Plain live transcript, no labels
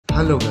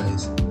Hello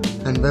guys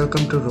and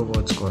welcome to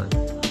Robot Squad.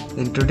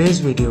 In today's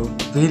video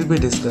we'll be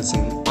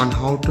discussing on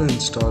how to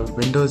install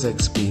Windows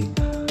XP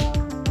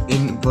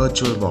in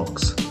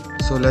VirtualBox.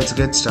 So let's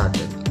get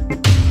started.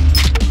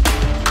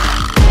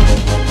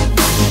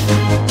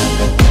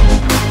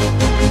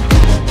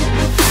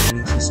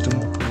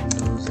 System of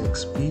Windows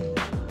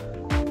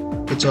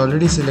XP. It's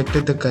already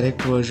selected the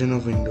correct version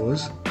of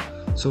Windows.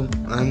 So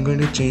I'm going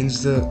to change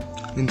the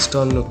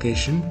install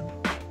location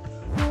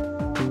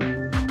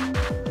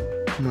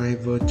my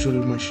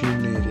virtual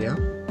machine area.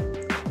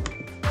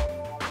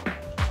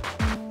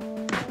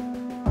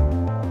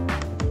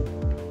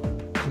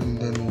 And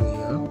then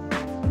here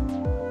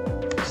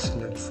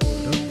select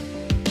folder,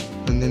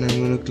 and then I'm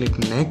going to click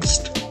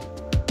next,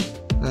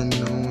 and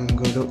now I'm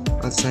going to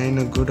assign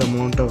a good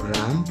amount of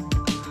RAM.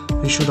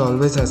 We should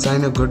always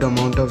assign a good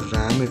amount of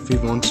RAM if we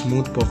want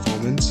smooth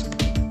performance.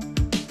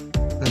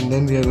 And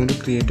then we are going to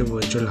create a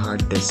virtual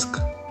hard disk.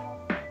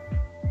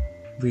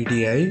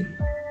 VDI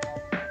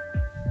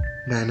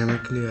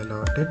dynamically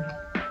allotted.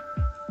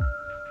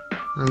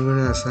 I'm going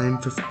to assign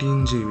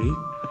 15 GB,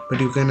 but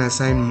you can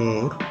assign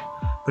more,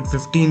 but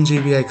 15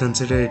 GB I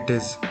consider it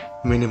is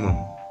minimum.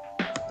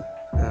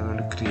 I'm going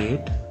to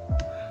create,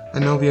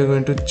 and now we are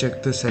going to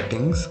check the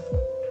settings.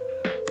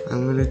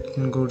 I'm going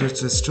to go to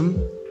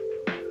system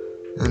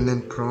and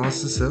then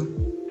processor,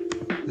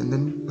 and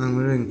then I'm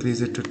going to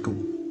increase it to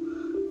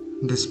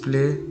 2.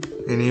 Display,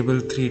 enable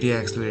 3D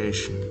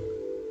acceleration,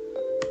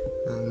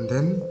 and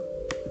then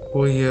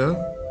over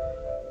here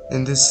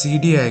in this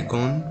CD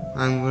icon,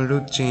 I'm going to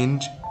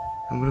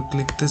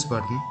click this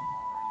button,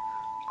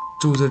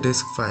 choose a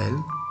disk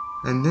file,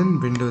 and then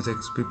Windows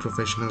XP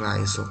Professional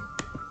ISO.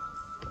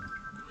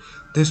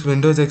 This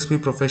Windows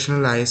XP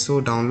Professional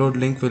ISO download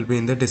link will be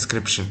in the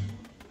description.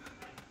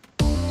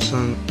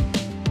 So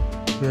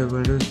we are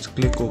going to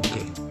click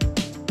OK.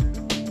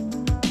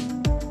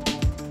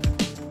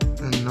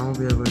 And now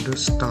we are going to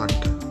start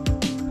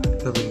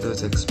the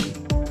Windows XP.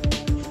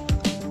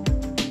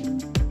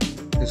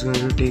 It's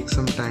going to take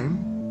some time.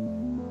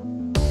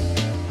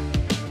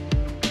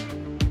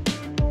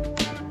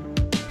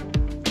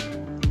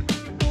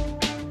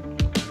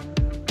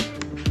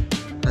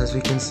 As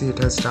we can see, it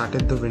has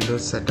started the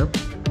Windows setup.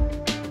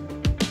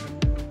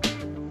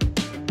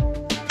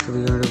 So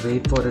we're going to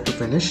wait for it to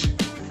finish.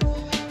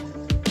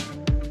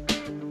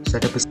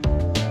 Setup is.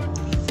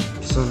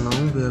 So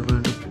now we are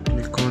going to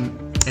click on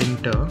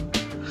enter,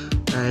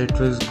 and it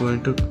was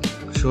going to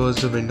show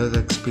us the Windows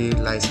XP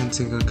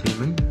licensing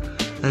agreement.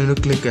 I'm going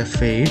to click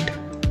F8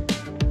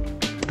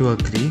 to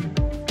agree,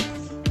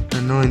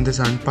 and now in this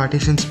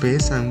unpartitioned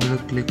space I'm going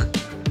to click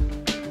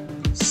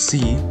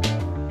C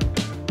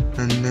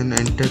and then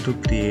enter to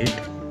create,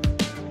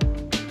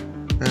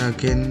 and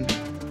again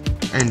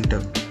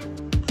enter.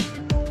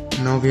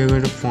 Now we are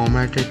going to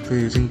format it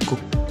using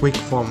quick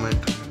format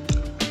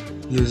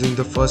using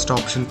the first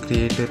option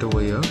created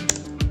over here.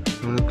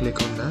 I'm going to click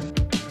on that.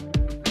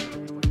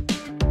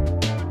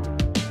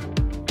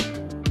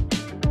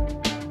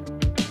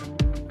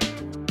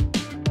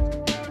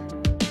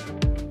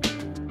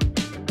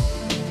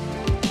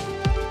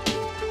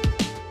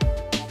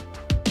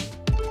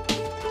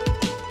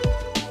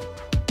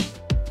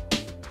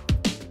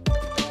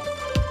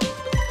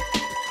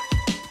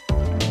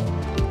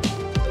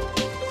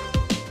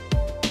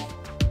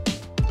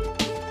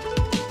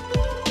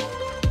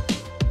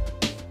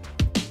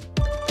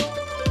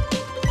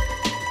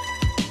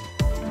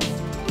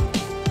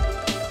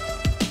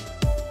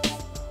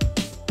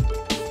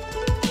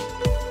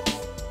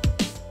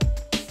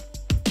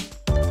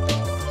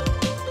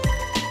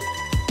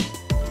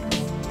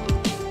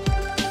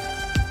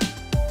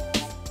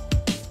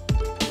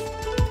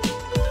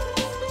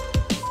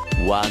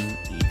 One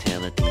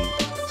eternity.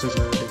 So it's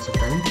going to take some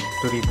time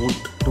to reboot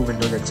to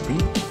Windows XP.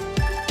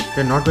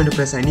 We are not going to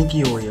press any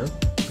key over here.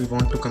 We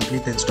want to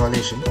complete the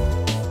installation.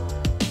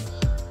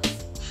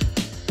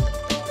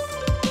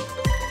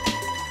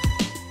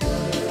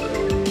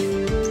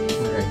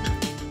 Alright,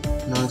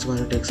 now it's going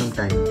to take some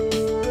time.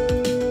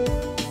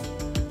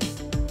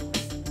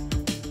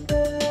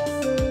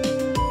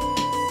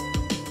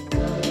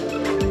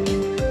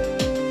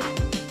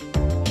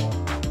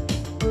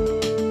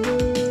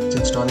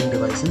 Installing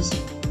devices.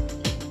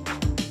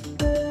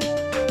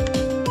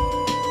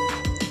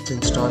 It's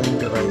installing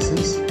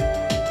devices.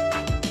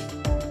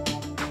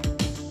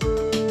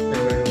 I'm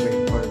going to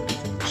wait for it to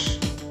finish.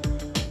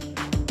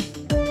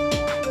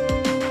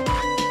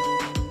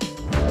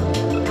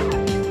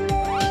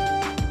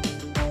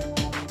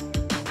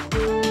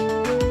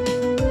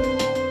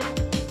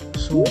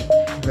 So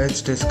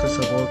let's discuss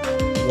about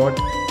what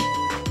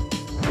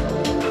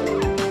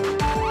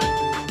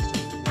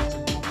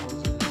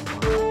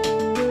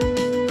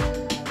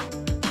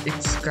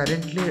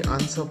currently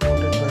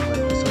unsupported by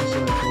Microsoft, so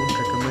I don't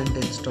recommend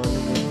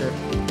installing it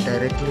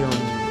directly on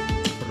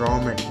raw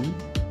metal,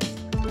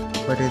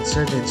 but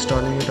instead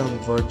installing it on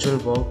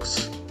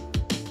VirtualBox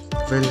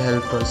will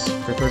help us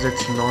because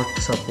it's not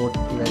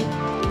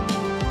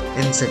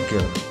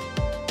insecure.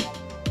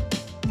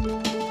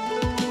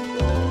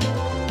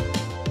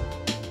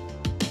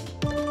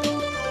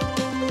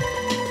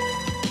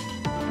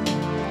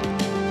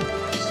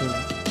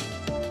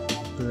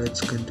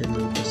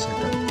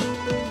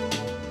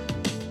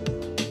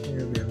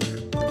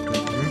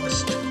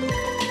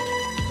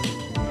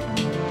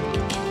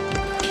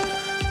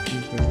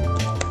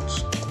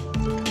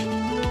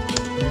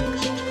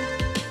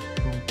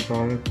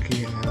 product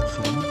key I have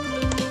found.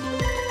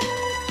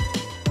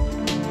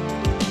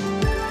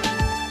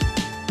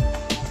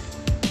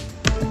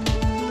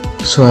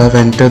 So I have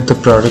entered the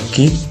product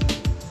key.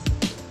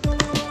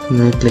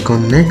 Now click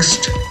on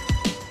next.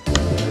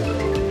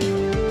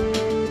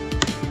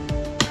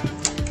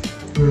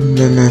 And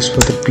then as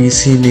for the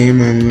PC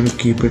name, I'm going to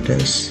keep it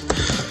as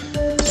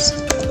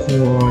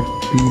Squad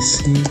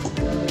PC.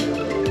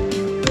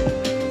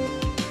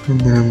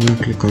 And then I'm going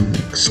to click on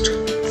next.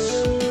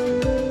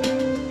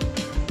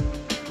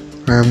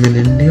 I am in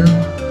India,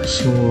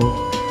 so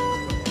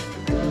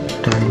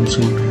time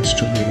zone has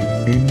to be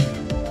Indian.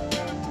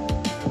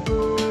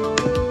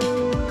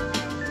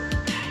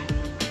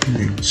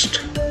 Next.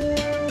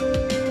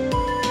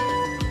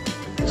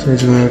 So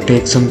it's going to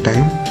take some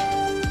time.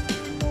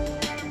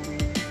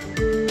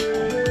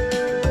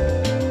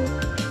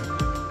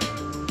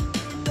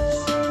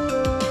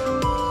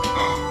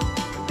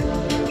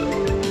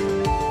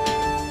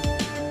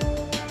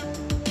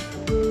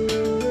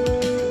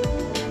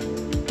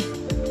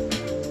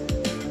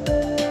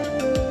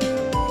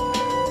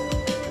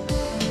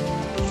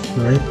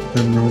 Right,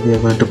 and now we are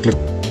going to click.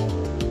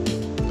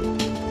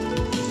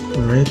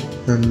 Right,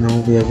 and now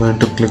we are going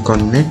to click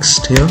on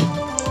next here.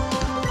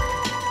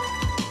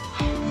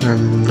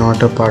 I'm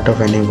not a part of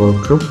any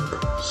work group,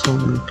 so I'm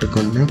going to click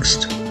on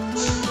next.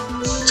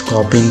 It's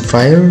copying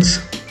files.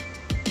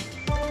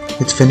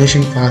 It's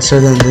finishing faster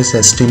than this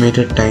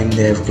estimated time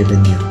they have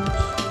given you.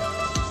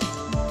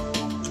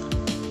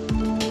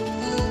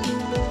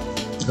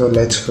 So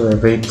let's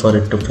wait for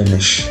it to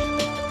finish.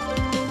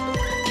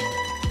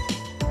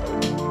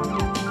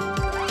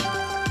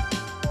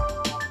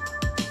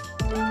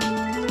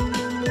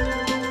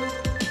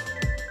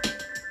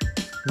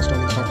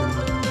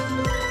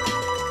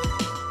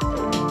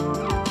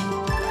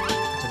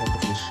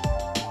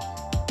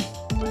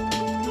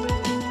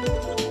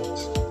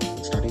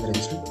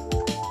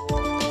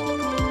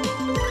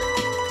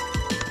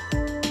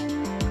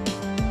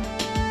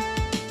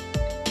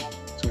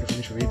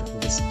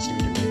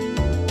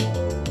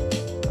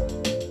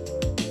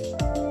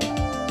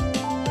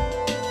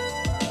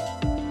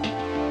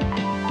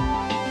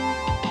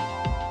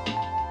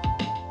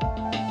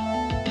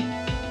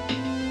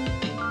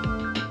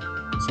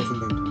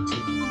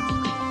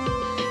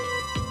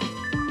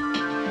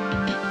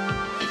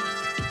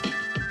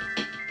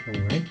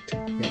 Alright,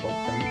 we are about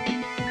done.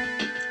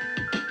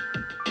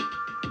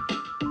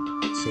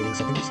 Saving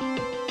settings, and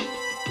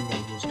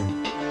almost done.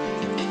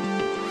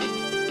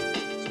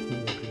 So we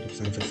are going to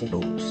design for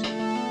photos.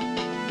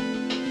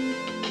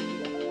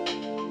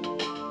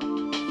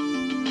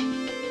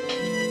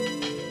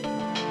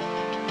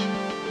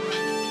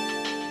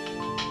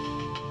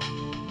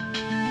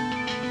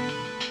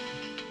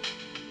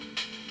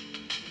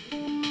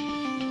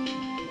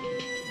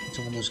 It's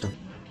almost done.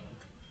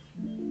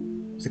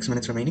 6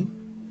 minutes remaining.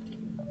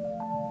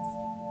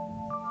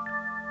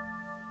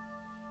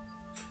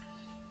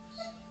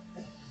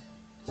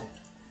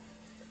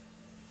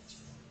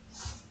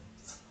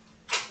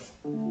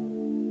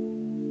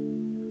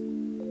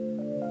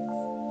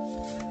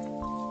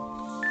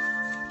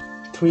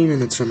 Three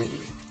minutes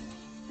remaining.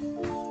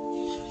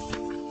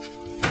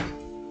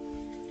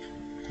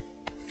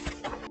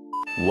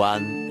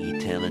 One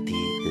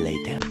eternity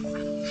later.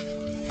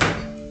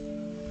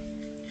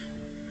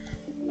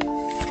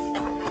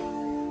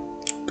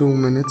 2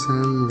 minutes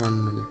and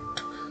 1 minute.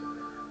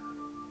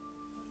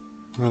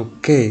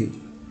 Okay,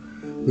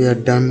 we are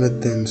done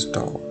with the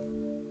install.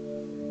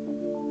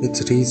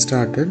 It's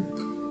restarted.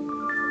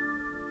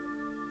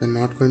 I'm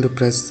not going to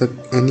press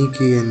any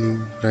key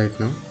right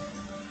now.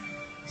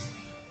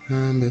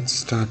 And it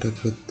started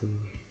with the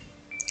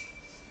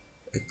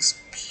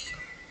XP.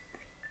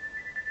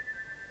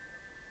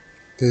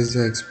 This is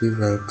the XP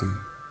welcome.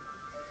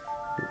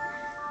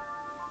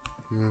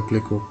 I'm going to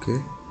click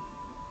OK.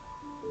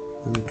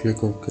 And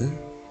click OK.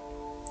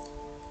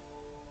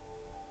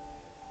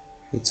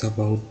 It's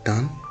about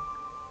done.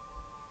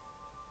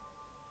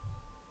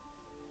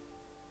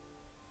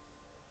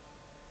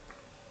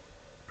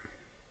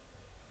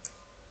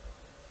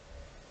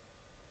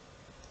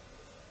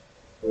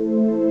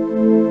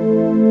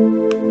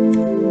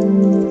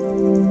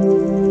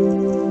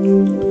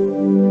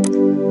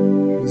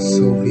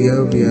 So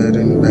here we are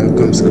in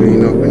welcome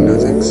screen of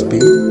Windows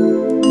XP.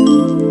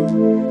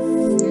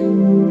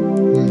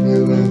 And we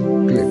are going to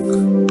click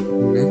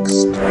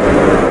next.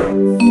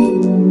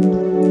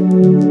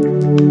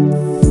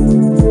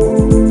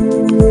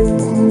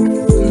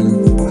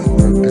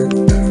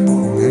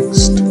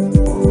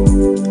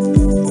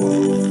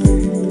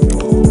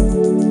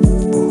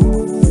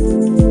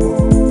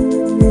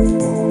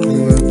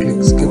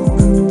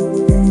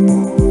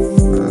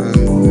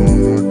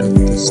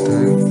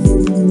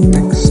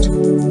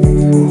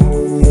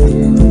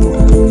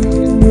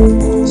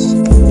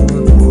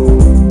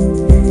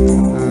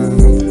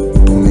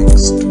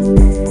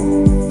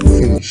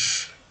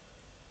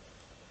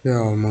 We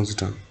are almost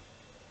done.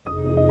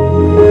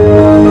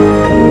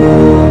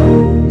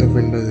 The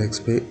Windows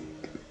XP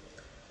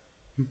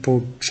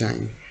import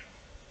chime.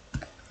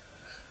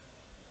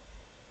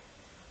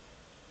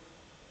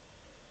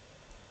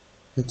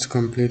 It's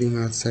completing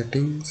our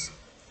settings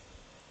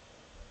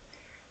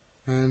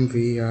and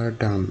we are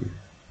done.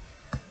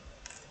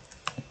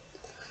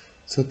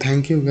 So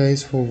thank you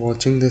guys for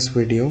watching this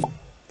video.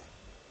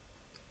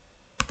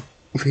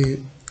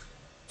 We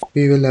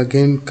we will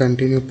again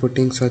continue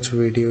putting such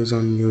videos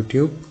on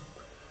YouTube.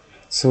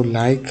 So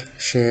like,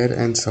 share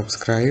and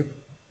subscribe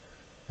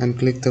and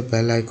click the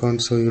bell icon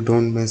so you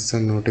don't miss a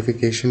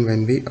notification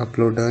when we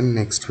upload our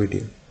next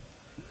video.